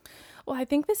life. Well, I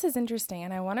think this is interesting,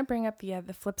 and I want to bring up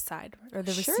the flip side, or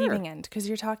the receiving end, because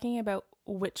you're talking about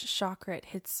which chakra it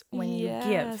hits when you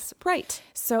give. Right.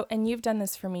 So, and you've done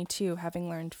this for me too, having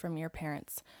learned from your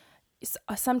parents.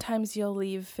 Sometimes you'll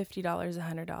leave $50,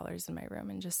 $100 in my room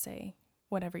and just say,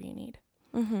 whatever you need.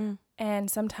 Mm-hmm. And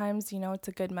sometimes, it's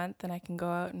a good month and I can go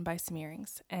out and buy some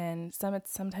earrings. And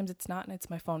sometimes it's not, and it's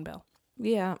my phone bill.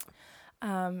 Yeah.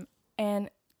 And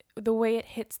the way it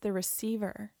hits the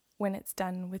receiver when it's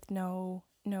done with no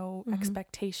mm-hmm.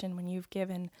 expectation, when you've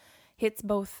given, hits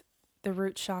both the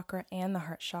root chakra and the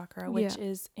heart chakra, which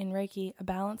is in Reiki a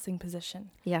balancing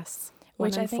position. Yes.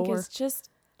 Which I think is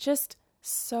just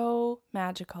so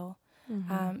magical,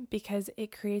 mm-hmm. Because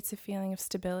it creates a feeling of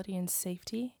stability and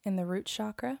safety in the root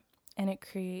chakra, and it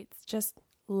creates just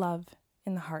love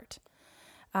in the heart.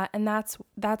 And that's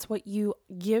what you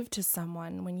give to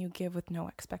someone when you give with no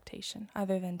expectation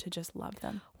other than to just love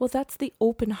them. Well, that's the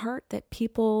open heart that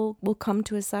people will come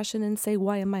to a session and say,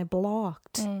 why am I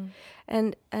blocked?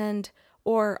 And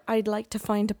or I'd like to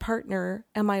find a partner.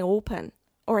 Am I open?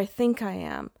 Or I think I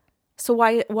am. So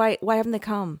why haven't they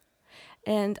come?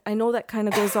 And I know that kind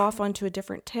of goes off onto a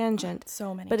different tangent.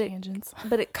 So many tangents.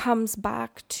 But it comes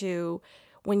back to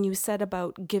when you said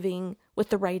about giving with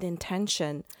the right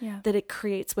intention, that it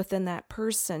creates within that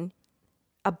person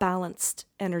a balanced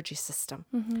energy system.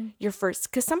 Mm-hmm.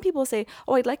 Because some people say,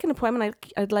 oh, I'd like an appointment.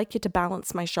 I'd like you to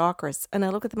balance my chakras. And I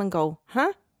look at them and go,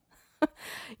 huh?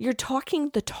 You're talking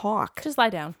the talk. Just lie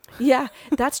down. Yeah,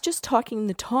 that's just talking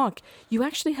the talk. You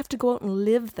actually have to go out and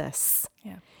live this.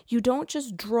 Yeah. You don't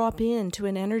just drop into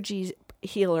an energy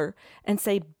healer and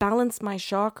say, balance my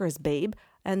chakras, babe,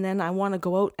 and then I want to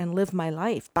go out and live my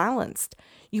life balanced.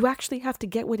 You actually have to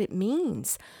get what it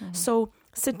means. Mm-hmm. So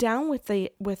sit down with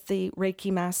the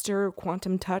Reiki master,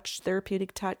 quantum touch,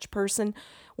 therapeutic touch person,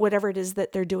 whatever it is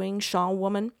that they're doing, shawl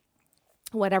woman,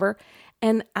 whatever,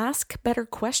 and ask better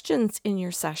questions in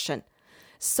your session.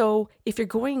 So if you're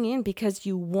going in because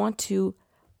you want to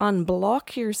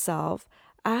unblock yourself,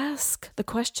 ask the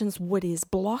questions, what is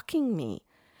blocking me?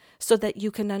 So that you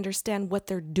can understand what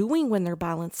they're doing when they're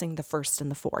balancing the first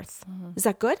and the fourth. Mm-hmm. Is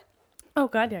that good? Oh,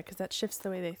 God, yeah, because that shifts the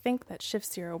way they think. That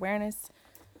shifts your awareness.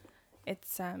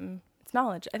 It's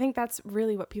knowledge. I think that's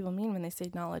really what people mean when they say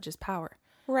knowledge is power.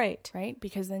 Right. Right?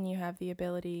 Because then you have the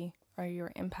ability, or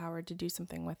you're empowered to do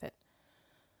something with it.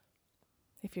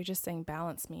 If you're just saying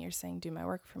balance me, you're saying do my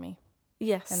work for me.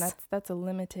 Yes. And that's a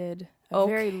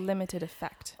very limited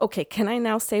effect. Okay, can I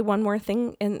now say one more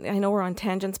thing? And I know we're on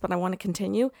tangents, but I want to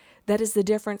continue. That is the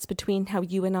difference between how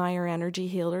you and I are energy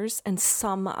healers and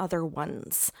some other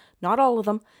ones. Not all of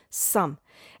them, some.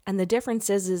 And the difference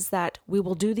is that we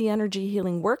will do the energy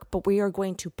healing work, but we are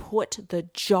going to put the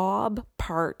job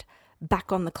part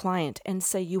back on the client and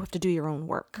say you have to do your own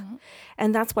work. Mm-hmm.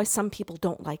 And that's why some people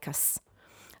don't like us.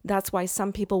 That's why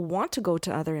some people want to go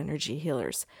to other energy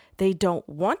healers. They don't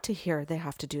want to hear they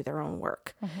have to do their own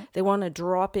work. Mm-hmm. They want to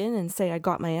drop in and say, I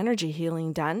got my energy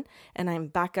healing done and I'm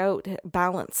back out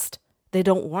balanced. They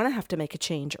don't want to have to make a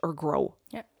change or grow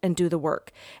and do the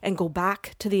work and go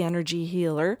back to the energy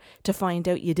healer to find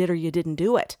out you did or you didn't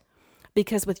do it.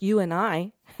 Because with you and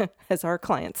I, as our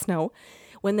clients know,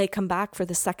 when they come back for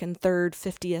the second, third,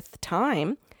 50th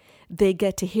time, they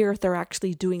get to hear if they're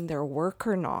actually doing their work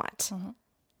or not. Mm-hmm.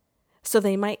 So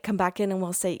they might come back in and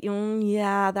we'll say,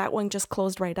 yeah, that one just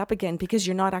closed right up again because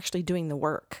you're not actually doing the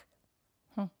work.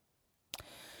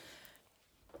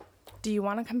 Do you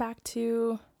want to come back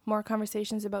to more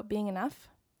conversations about being enough?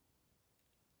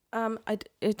 My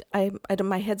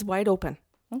head's wide open.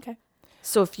 Okay.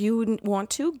 So if you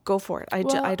want to, go for it.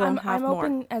 I'm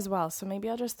open as well. So maybe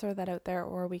I'll just throw that out there,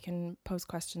 or we can pose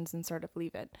questions and sort of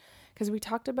leave it. Because we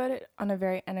talked about it on a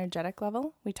very energetic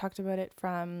level. We talked about it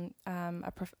from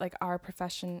our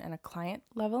profession and a client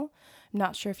level. I'm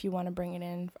not sure if you want to bring it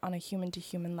in on a human to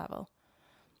human level.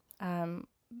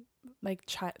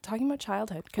 talking about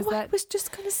childhood, because I was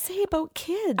just going to say about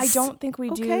kids. I don't think we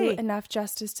do enough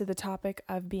justice to the topic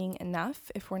of being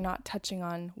enough if we're not touching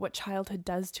on what childhood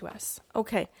does to us.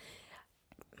 Okay.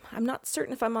 I'm not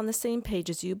certain if I'm on the same page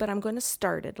as you, but I'm going to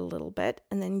start it a little bit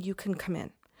and then you can come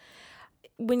in.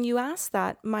 When you asked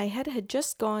that, my head had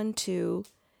just gone to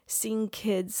seeing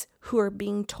kids who are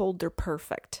being told they're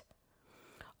perfect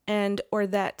or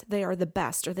that they are the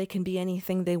best or they can be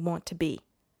anything they want to be.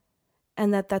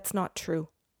 And that's not true.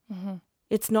 Mm-hmm.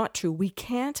 It's not true. We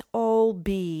can't all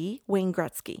be Wayne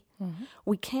Gretzky. Mm-hmm.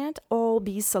 We can't all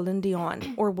be Celine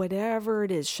Dion or whatever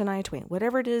it is, Shania Twain,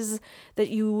 whatever it is that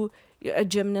a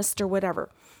gymnast or whatever.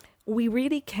 We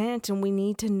really can't, and we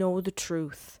need to know the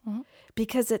truth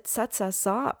because it sets us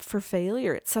up for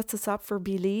failure. It sets us up for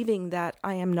believing that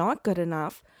I am not good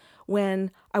enough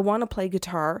when I want to play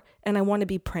guitar and I want to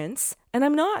be Prince, and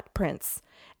I'm not Prince.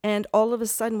 And all of a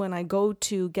sudden, when I go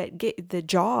to get the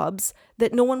jobs,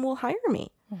 that no one will hire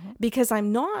me because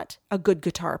I'm not a good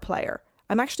guitar player.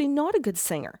 I'm actually not a good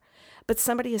singer. But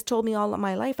somebody has told me all of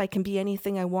my life I can be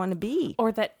anything I want to be.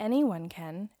 Or that anyone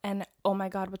can. And, oh my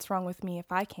God, what's wrong with me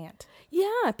if I can't?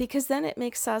 Yeah, because then it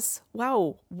makes us,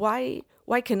 wow, why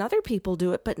can other people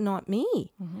do it but not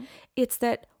me? Mm-hmm. It's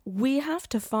that we have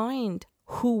to find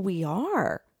who we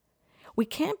are. We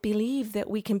can't believe that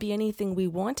we can be anything we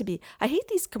want to be. I hate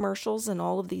these commercials and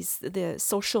all of the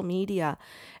social media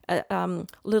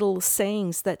little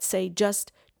sayings that say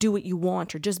just do what you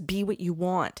want or just be what you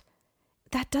want.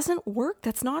 That doesn't work.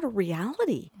 That's not a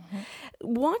reality.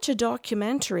 Mm-hmm. Watch a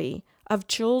documentary of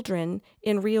children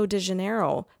in Rio de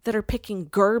Janeiro that are picking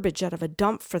garbage out of a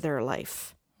dump for their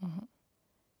life. Mm-hmm.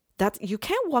 You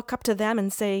can't walk up to them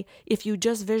and say, if you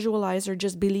just visualize or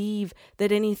just believe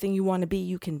that anything you want to be,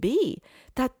 you can be.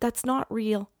 That's not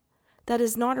real. That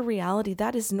is not a reality.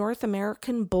 That is North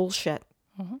American bullshit.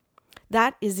 Mm-hmm.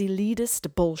 That is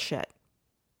elitist bullshit.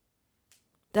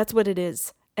 That's what it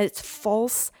is. It's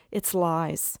false. It's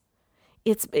lies.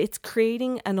 It's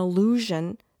creating an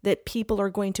illusion that people are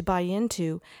going to buy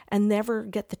into and never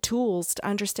get the tools to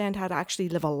understand how to actually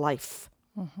live a life.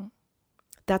 Mm-hmm.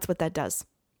 That's what that does.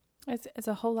 It's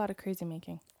a whole lot of crazy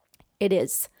making. It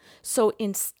is. So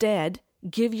instead,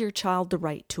 give your child the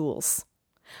right tools.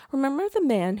 Remember the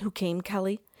man who came,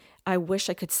 Kelly? I wish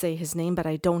I could say his name, but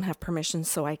I don't have permission,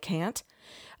 so I can't.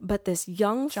 But this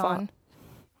young John.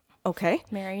 Okay.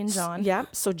 Mary and John. Yeah.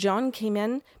 So John came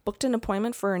in, booked an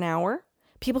appointment for an hour.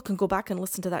 People can go back and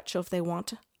listen to that show if they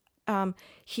want.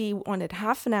 He wanted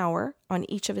half an hour on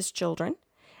each of his children.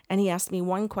 And he asked me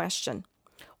one question.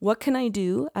 What can I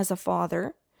do as a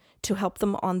father to help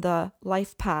them on the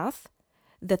life path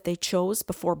that they chose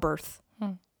before birth?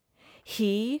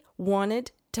 He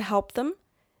wanted to help them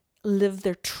live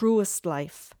their truest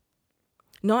life.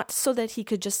 Not so that he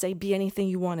could just say, be anything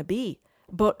you want to be,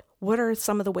 but what are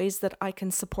some of the ways that I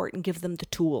can support and give them the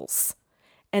tools?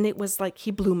 And it was like, he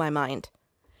blew my mind.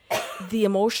 The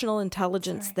emotional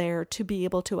intelligence there to be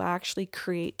able to actually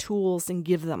create tools and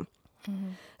give them. Mm-hmm.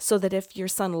 So that if your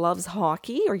son loves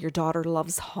hockey or your daughter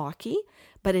loves hockey,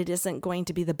 but it isn't going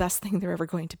to be the best thing they're ever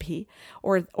going to be,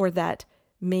 or that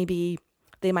maybe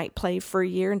they might play for a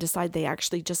year and decide they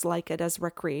actually just like it as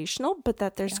recreational, but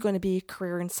that there's going to be a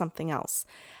career in something else.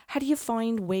 How do you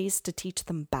find ways to teach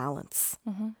them balance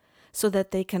so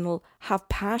that they can have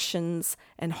passions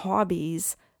and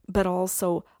hobbies, but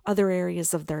also other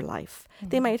areas of their life? Mm-hmm.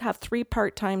 They might have 3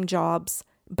 part-time jobs,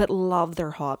 but love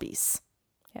their hobbies.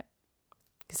 Yep.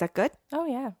 Is that good? Oh,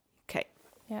 yeah. Okay.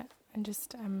 Yeah. And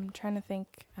I'm trying to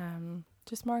think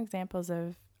just more examples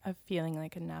of feeling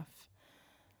like enough.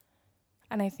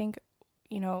 And I think,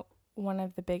 one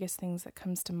of the biggest things that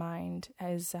comes to mind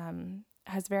is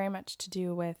has very much to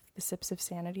do with the Sips of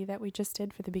Sanity that we just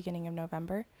did for the beginning of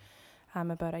November.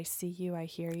 About I see you, I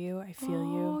hear you, I feel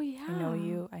you, yeah. I know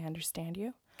you, I understand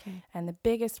you. Okay. And the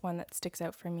biggest one that sticks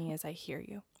out for me is I hear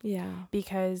you. Yeah.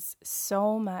 Because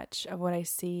so much of what I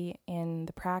see in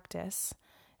the practice,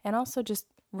 and also just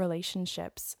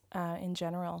relationships in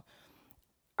general,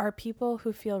 are people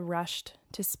who feel rushed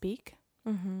to speak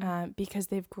because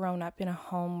they've grown up in a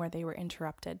home where they were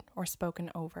interrupted or spoken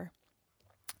over,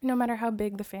 no matter how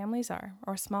big the families are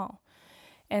or small.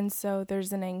 And so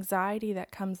there's an anxiety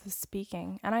that comes with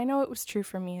speaking. And I know it was true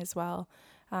for me as well,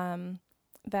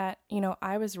 that,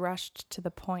 I was rushed to the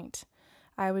point.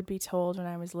 I would be told when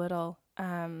I was little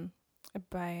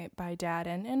by Dad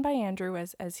and by Andrew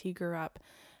as he grew up,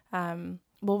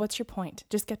 well, what's your point?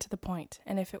 Just get to the point.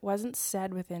 And if it wasn't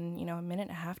said within, a minute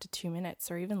and a half to 2 minutes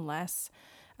or even less,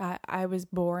 I was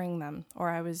boring them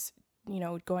or I was,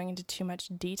 going into too much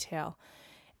detail.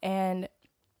 And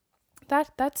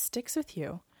that sticks with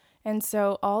you. And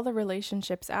so all the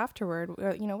relationships afterward,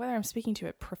 you know, whether I'm speaking to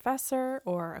a professor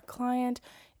or a client,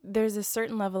 there's a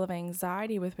certain level of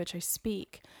anxiety with which I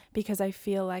speak, because I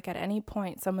feel like at any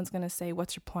point someone's going to say,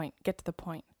 what's your point? Get to the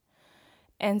point.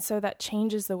 And so that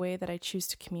changes the way that I choose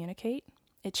to communicate.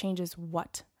 It changes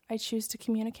what I choose to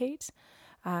communicate.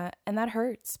 And that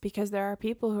hurts, because there are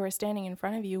people who are standing in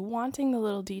front of you wanting the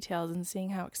little details and seeing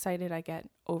how excited I get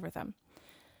over them.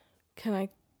 Can I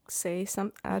say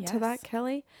add to that,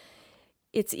 Kelly?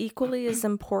 It's equally as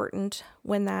important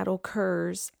when that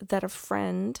occurs that a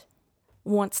friend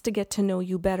wants to get to know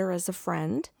you better as a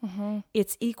friend. Mm-hmm.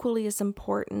 It's equally as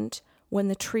important when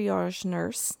the triage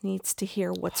nurse needs to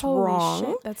hear what's wrong.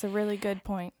 Shit, that's a really good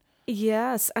point.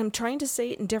 Yes, I'm trying to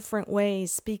say it in different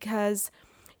ways, because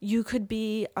you could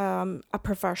be a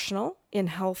professional in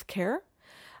healthcare.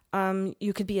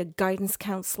 You could be a guidance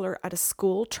counselor at a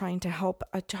school trying to help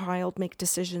a child make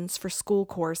decisions for school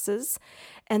courses.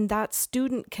 And that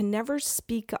student can never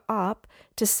speak up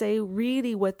to say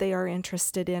really what they are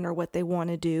interested in or what they want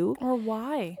to do. Or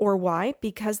why. Or why,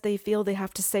 because they feel they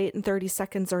have to say it in 30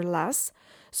 seconds or less.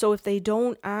 So if they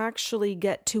don't actually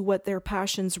get to what their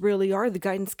passions really are, the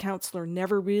guidance counselor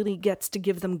never really gets to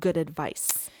give them good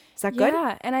advice. Is that good?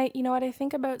 Yeah, and you know what I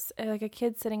think about, like a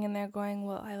kid sitting in there going,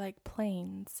 well, I like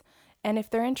planes. And if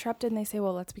they're interrupted and they say,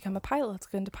 well, let's become a pilot, let's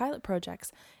go into pilot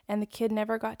projects. And the kid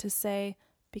never got to say,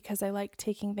 because I like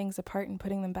taking things apart and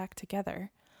putting them back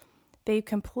together. They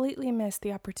completely missed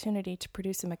the opportunity to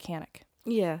produce a mechanic.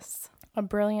 Yes. A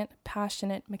brilliant,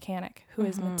 passionate mechanic who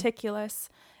is meticulous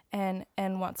and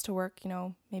wants to work, you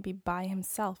know, maybe by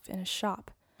himself in a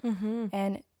shop. Mm-hmm.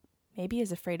 And maybe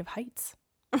is afraid of heights.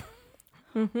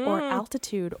 Or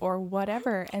altitude or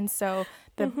whatever. And so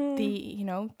the you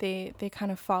know, they kind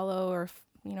of follow or,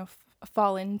 you know,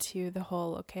 fall into the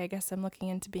whole, okay, I guess I'm looking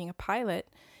into being a pilot,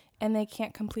 and they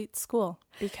can't complete school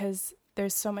because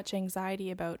there's so much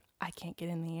anxiety about, I can't get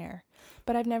in the air.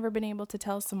 But I've never been able to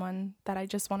tell someone that I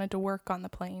just wanted to work on the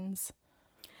planes.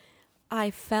 I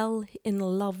fell in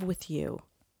love with you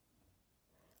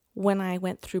when I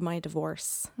went through my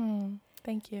divorce.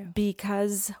 Thank you.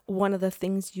 Because one of the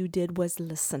things you did was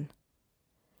listen.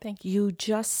 Thank you. You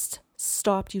just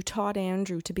stopped. You taught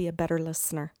Andrew to be a better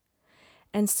listener.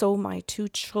 And so my two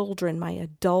children, my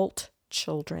adult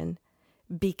children,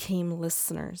 became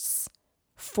listeners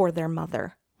for their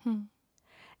mother.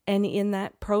 And in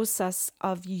that process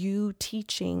of you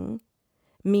teaching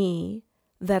me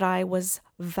that I was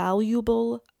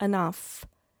valuable enough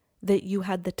that you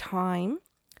had the time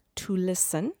to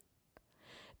listen,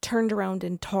 turned around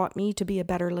and taught me to be a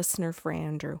better listener for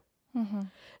Andrew.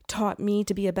 Taught me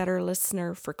to be a better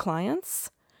listener for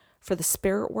clients, for the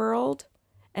spirit world,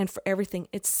 and for everything.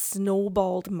 It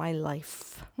snowballed my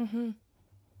life.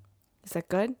 Is that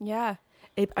good? Yeah.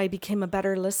 I became a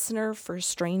better listener for a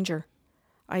stranger.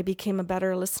 I became a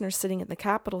better listener sitting at the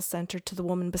Capitol Center to the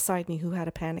woman beside me who had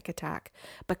a panic attack,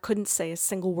 but couldn't say a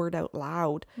single word out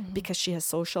loud because she has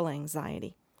social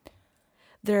anxiety.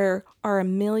 There are a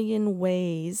million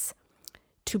ways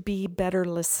to be better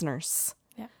listeners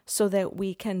so that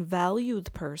we can value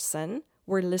the person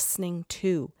we're listening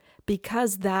to,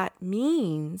 because that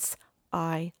means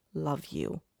I love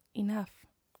you. Enough.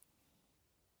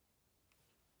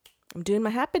 I'm doing my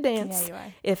happy dance. Yeah, you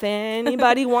are. If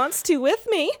anybody wants to with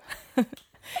me.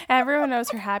 Everyone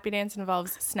knows her happy dance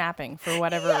involves snapping for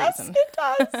whatever reason. It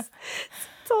does.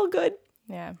 It's all good.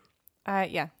 Yeah.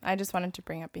 I just wanted to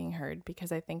bring up being heard,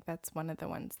 because I think that's one of the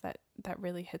ones that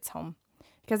really hits home,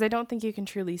 because I don't think you can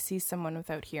truly see someone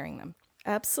without hearing them.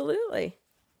 Absolutely.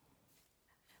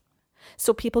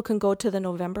 So people can go to the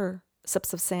November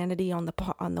Sips of Sanity on the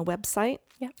website,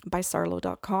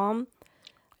 bysarlo.com.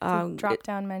 Drop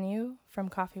down menu from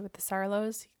Coffee with the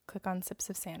Sarlos. Click on Sips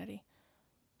of Sanity.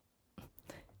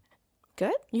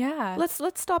 Good. Yeah. Let's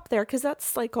stop there, because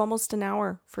that's like almost an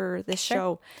hour for this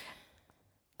show.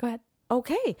 Go ahead.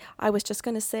 Okay. I was just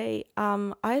going to say,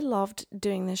 I loved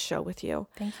doing this show with you.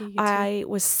 Thank you. You too. I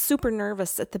was super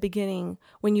nervous at the beginning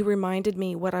when you reminded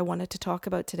me what I wanted to talk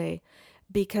about today,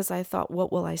 because I thought,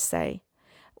 what will I say?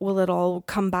 Will it all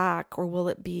come back, or will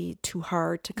it be too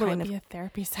hard to will it be a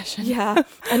therapy session? Yeah.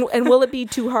 And will it be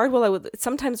too hard? Well,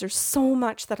 sometimes there's so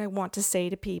much that I want to say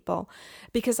to people,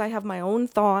 because I have my own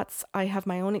thoughts. I have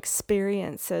my own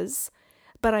experiences,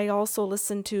 but I also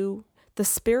listen to the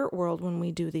spirit world when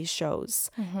we do these shows.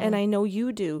 And I know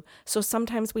you do. So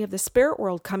sometimes we have the spirit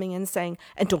world coming in saying,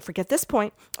 and don't forget this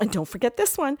point, and don't forget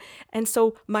this one. And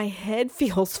so my head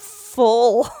feels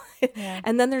full.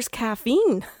 And then there's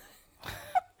caffeine.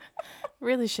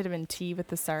 Really should have been tea with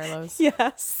the Sarlos.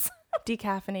 Yes.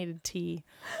 Decaffeinated tea.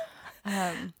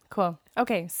 Cool.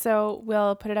 Okay, so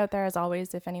we'll put it out there as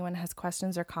always. If anyone has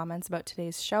questions or comments about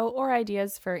today's show or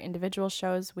ideas for individual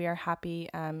shows, we are happy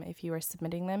if you are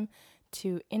submitting them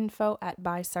to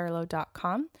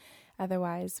info@bysarlo.com.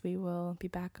 Otherwise, we will be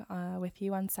back with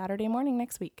you on Saturday morning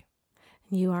next week.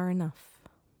 You are enough.